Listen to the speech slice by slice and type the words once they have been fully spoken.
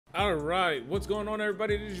All right, what's going on,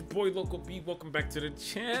 everybody? This is your boy Loco B. Welcome back to the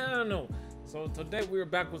channel. So today we are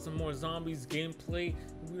back with some more zombies gameplay.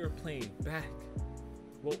 We are playing back.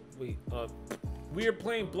 Well, wait, we are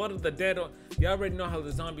playing Blood of the Dead. Y'all already know how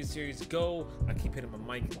the zombie series go. I keep hitting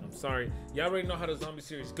my mic. I'm sorry. Y'all already know how the zombie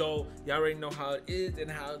series go. Y'all already know how it is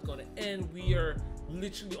and how it's gonna end. We are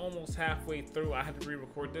literally almost halfway through. I had to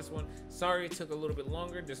re-record this one. Sorry it took a little bit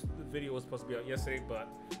longer. This video was supposed to be out yesterday, but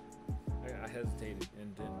I hesitated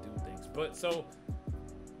and didn't do things. But so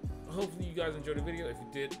hopefully you guys enjoyed the video. If you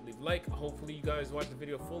did, leave a like. Hopefully you guys watched the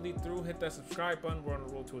video fully through. Hit that subscribe button. We're on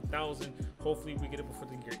the road to 1,000. Hopefully we get it before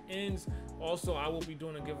the year ends. Also, I will be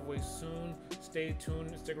doing a giveaway soon. Stay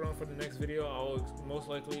tuned. Stick around for the next video. I'll most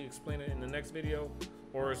likely explain it in the next video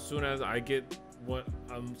or as soon as I get what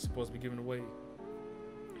I'm supposed to be giving away.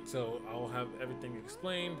 So I'll have everything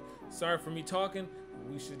explained. Sorry for me talking.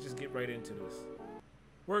 We should just get right into this.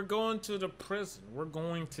 We're going to the prison. We're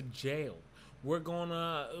going to jail. We're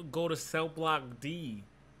gonna go to cell block D.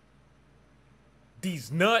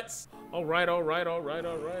 These nuts. All right.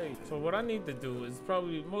 So what I need to do is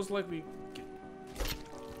probably most likely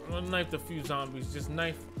I'm gonna knife the few zombies. Just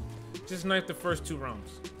knife the first 2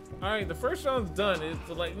 rounds. All right, the first round's done. It's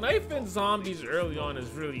like knifing zombies early on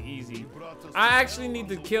is really easy. I actually need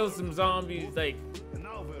to kill some zombies like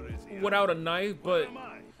without a knife, but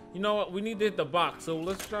you know what? We need to hit the box. So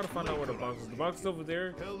let's try to find out where the box is. The box is over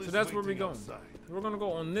there. So that's where we're going. We're going to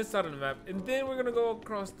go on this side of the map. And then we're going to go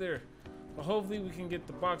across there. But hopefully we can get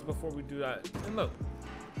the box before we do that. And look.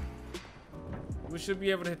 We should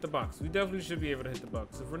be able to hit the box. We definitely should be able to hit the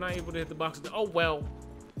box. If we're not able to hit the box, oh well.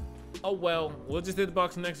 Oh well. We'll just hit the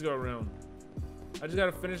box next go around. I just got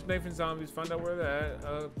to finish knifing zombies. Find out where they're at.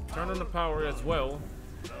 Turn on the power as well.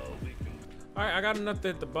 Alright, I got enough to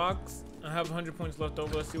hit the box. I have 100 points left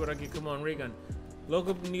over. Let's see what I get. Come on, ray gun.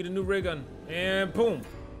 Loco need a new ray gun. And boom.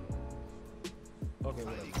 Okay,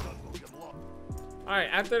 whatever. Alright,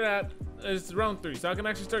 after that, it's round 3. So I can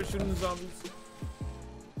actually start shooting the zombies.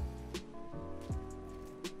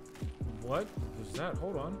 What was that?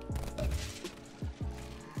 Hold on.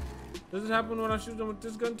 Does it happen when I shoot them with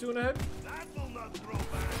this gun too in the head?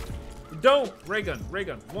 Don't! Ray gun, ray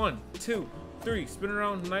gun. 1, 2, 3. Spin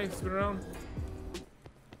around, knife, spin around.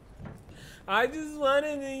 I just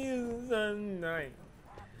wanted to use a knife.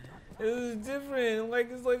 It was different. Like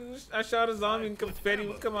it's like I shot a zombie and confetti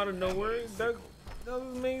would come out of nowhere. That was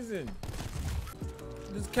amazing.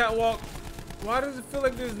 This catwalk. Why does it feel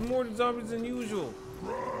like there's more zombies than usual?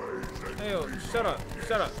 Hey, yo, shut up.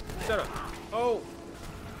 Oh.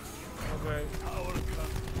 Okay.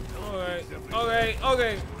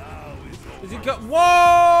 Okay. Is he cut?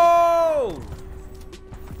 Whoa!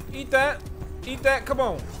 Eat that. Come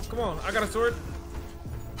on. I got a sword.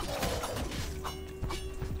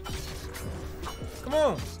 Come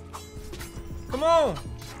on.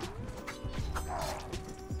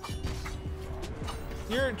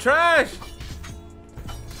 You're trash.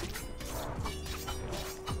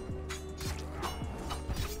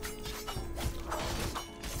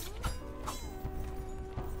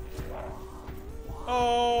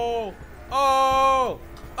 Oh!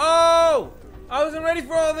 I wasn't ready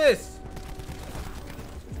for all this.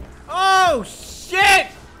 Oh shit!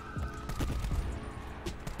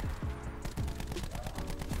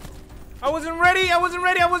 I wasn't ready.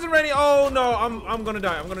 Oh no, I'm gonna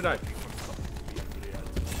die.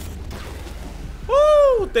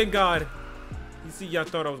 Woo! Thank God. You see, y'all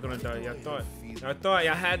thought I was gonna die. Y'all thought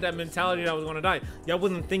y'all had that mentality that I was gonna die. Y'all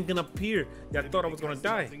wasn't thinking up here. Y'all thought I was gonna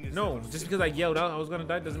die. No, just because I yelled out I was gonna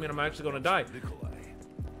die doesn't mean I'm actually gonna die.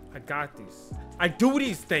 I got this. I do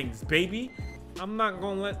these things, baby. I'm not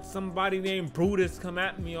gonna let somebody named Brutus come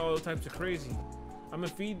at me all types of crazy. I'm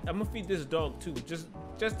gonna feed this dog too, just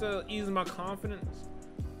to ease my confidence.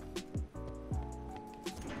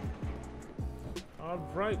 All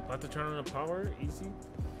right, about to turn on the power, easy,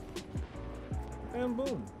 and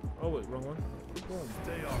boom. Oh wait, wrong one. Boom.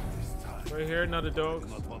 Stay off this time. Right here, another dog.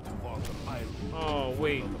 Oh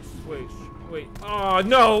wait. Oh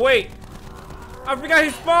no, wait. I forgot he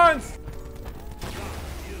spawns.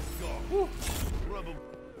 Woo.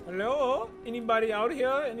 Hello? Anybody out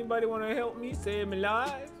here? Anybody want to help me save my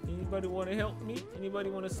life? Anybody want to help me? Anybody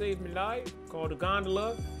want to save my life? Call the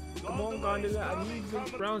gondola. Come on, gondola. I need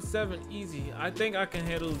you. Round 7, easy. I think I can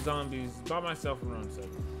handle zombies by myself in round 7.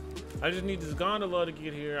 I just need this gondola to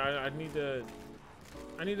get here. I need to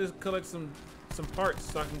collect some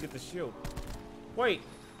parts so I can get the shield. Wait.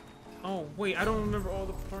 Oh wait, I don't remember all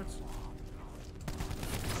the parts.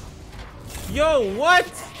 Yo,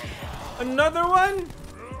 what? Another one?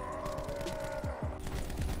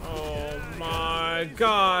 Oh my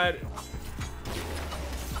god.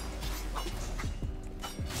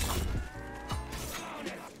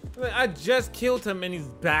 I just killed him and he's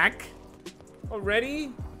back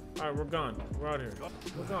already. All right, we're gone. We're out of here.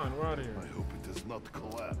 We're gone. We're out of here. I hope it does not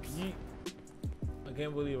collapse. I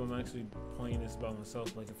can't believe I'm actually playing this by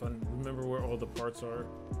myself. Like, if I remember where all the parts are,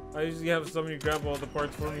 I usually have somebody grab all the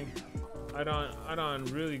parts for me. I don't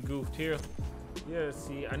really goofed here. Yeah,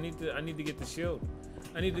 see, I need to get the shield.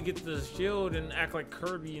 I need to get the shield and act like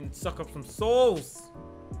Kirby and suck up some souls.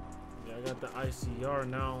 Yeah, I got the ICR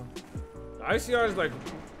now. The ICR is like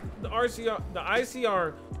the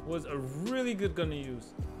ICR was a really good gun to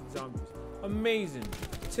use. Zombies, amazing.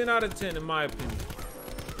 10 out of 10 in my opinion.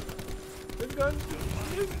 This gun,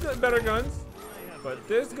 there's better guns, but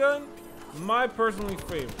this gun, my personal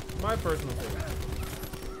favorite. My personal favorite.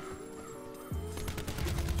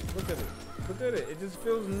 Look at it. Look at it. It just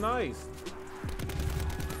feels nice.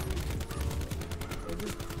 It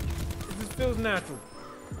just feels natural.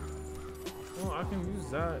 Oh, I can use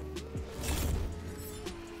that.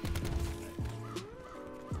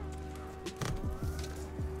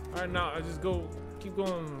 All right, now I just keep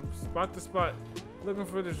going spot to spot, looking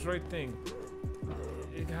for this right thing.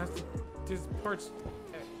 It has to. There's parts.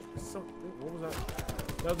 What was that?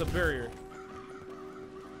 That was a barrier.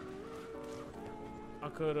 I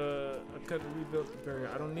could rebuild the barrier.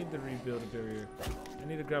 I don't need to rebuild the barrier. I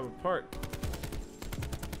need to grab a part.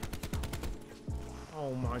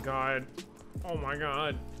 Oh my god. Oh my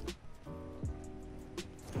god.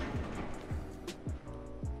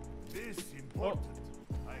 This important.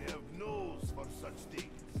 I have nose for such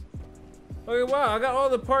things. Okay, wow, I got all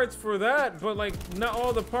the parts for that, but like not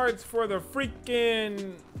all the parts for the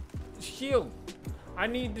freaking shield. I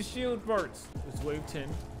need the shield parts. It's wave 10.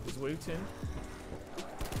 It's wave 10.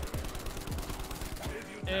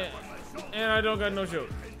 And I don't got no shield.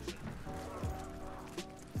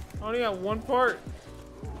 I only got one part.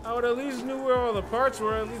 I would at least knew where all the parts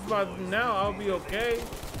were. At least by now I'll be okay.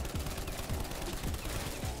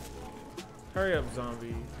 Hurry up,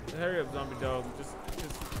 zombie. Hurry up, zombie dog. Just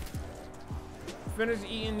finish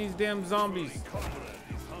eating these damn zombies.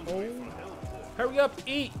 Oh. Hurry up,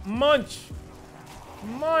 eat, munch.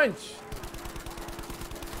 Munch.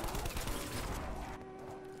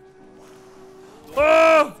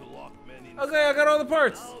 Oh! Okay, I got all the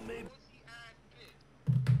parts.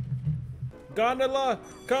 Gondola,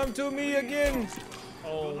 come to me again.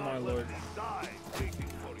 Oh my lord.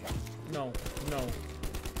 No, no.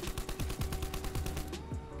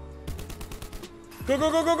 Go,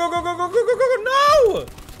 go, go, go, go, go, go, go, go, go, go, go, no!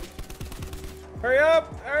 Hurry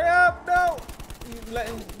up, no! You're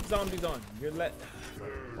letting zombies on. You're let.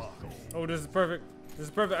 Oh, this is perfect. This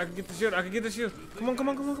is perfect. I can get the shield. I can get the shield. Come on, come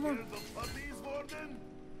on, come on, come on.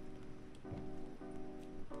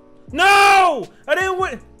 No! I didn't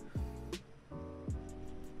win.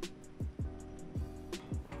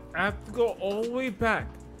 I have to go all the way back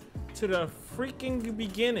to the freaking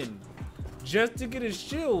beginning just to get a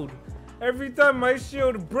shield. Every time my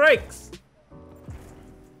shield breaks.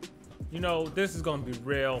 You know, this is gonna be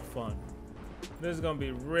real fun. This is gonna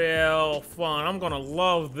be real fun. I'm gonna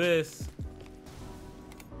love this.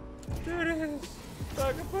 There it is.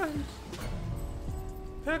 Pack-a-punch.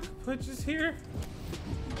 Pack-a-punch is here.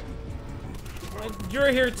 And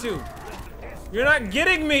you're here too. You're not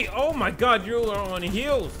getting me. Oh my god, you are on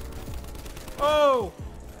heels. Oh.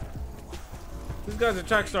 This guy's a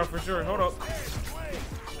track star for sure. Hold up.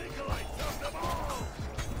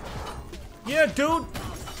 Yeah, dude.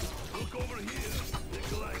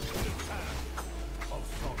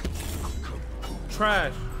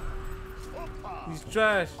 Trash. He's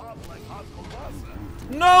trash.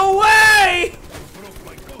 No way!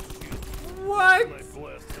 What?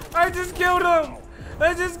 I just killed him.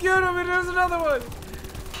 I just killed him and there's another one.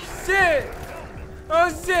 Shit. Oh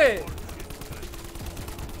shit.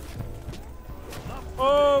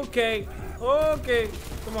 Okay. Okay.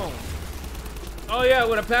 Come on. Oh yeah,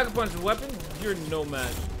 with a pack-a-punch weapon, you're no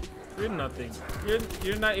match. You're nothing.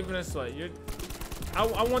 You're not even a sweat.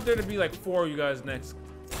 I want there to be like 4 of you guys next.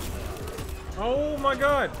 Oh my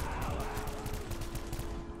god.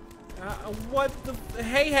 What the?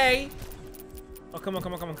 Hey. Oh, come on,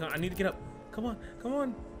 come on, come on, come on. I need to get up. Come on, come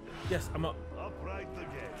on. Yes, I'm up. Upright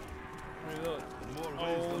again.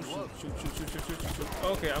 Oh, shoot.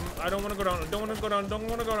 Okay, I don't want to go down. Don't want to go down. Don't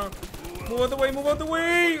want to go down. Move out the way. Move out the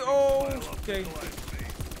way. Oh, okay.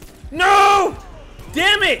 No!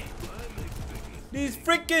 Damn it! These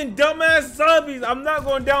freaking dumbass zombies. I'm not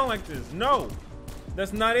going down like this. No.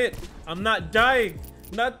 That's not it. I'm not dying.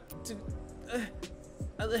 Not to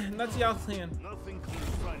y'all saying. Nothing clears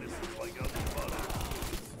sinuses like other butter.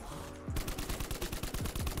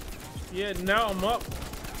 Yeah, now I'm up.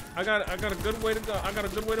 I got a good way to go. I got a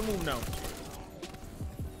good way to move now.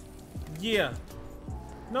 Yeah.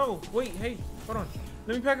 No, wait, hey, hold on.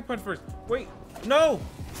 Let me pack a punch first. Wait, no,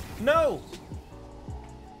 no.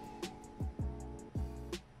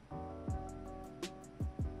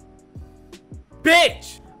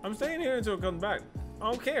 Bitch! I'm staying here until it comes back. I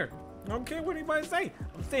don't care. I don't care what anybody say.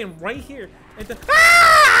 I'm staying right here at the.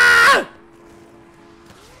 Ah!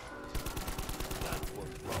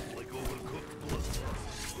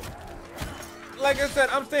 Like I said,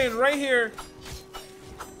 I'm staying right here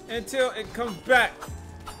until it comes back.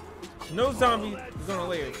 No zombie is gonna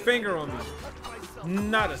lay a finger on me.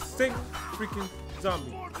 Not a single freaking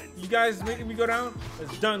zombie. You guys making me go down?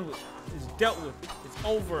 It's done with. It's dealt with. It's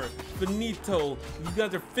over. Finito. You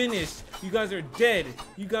guys are finished. You guys are dead.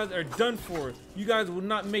 You guys are done for. You guys will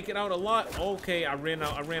not make it out alive. Okay, I ran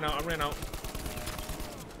out. I ran out. I ran out.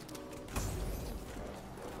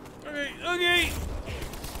 Okay, okay.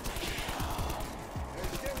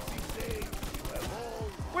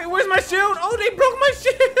 Wait, where's my shield? Oh, they broke my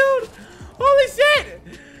shield! Holy shit!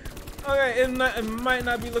 Okay, it might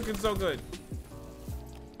not be looking so good.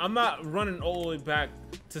 I'm not running all the way back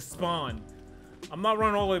to spawn. I'm not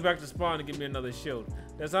running all the way back to spawn to get me another shield.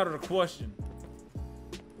 That's out of the question.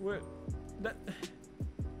 Where? That's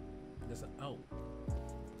out.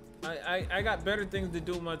 I got better things to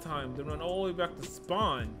do with my time than run all the way back to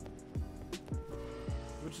spawn,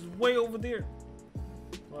 which is way over there.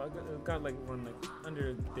 Well, I got like run like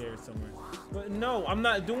under there somewhere. But no, I'm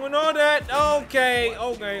not doing all that. Okay,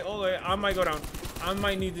 okay, okay. I might go down. I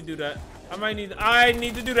might need to do that. I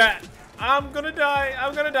need to do that. I'm gonna die.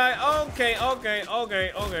 I'm gonna die. Okay, okay,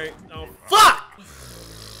 okay, okay. Oh, fuck!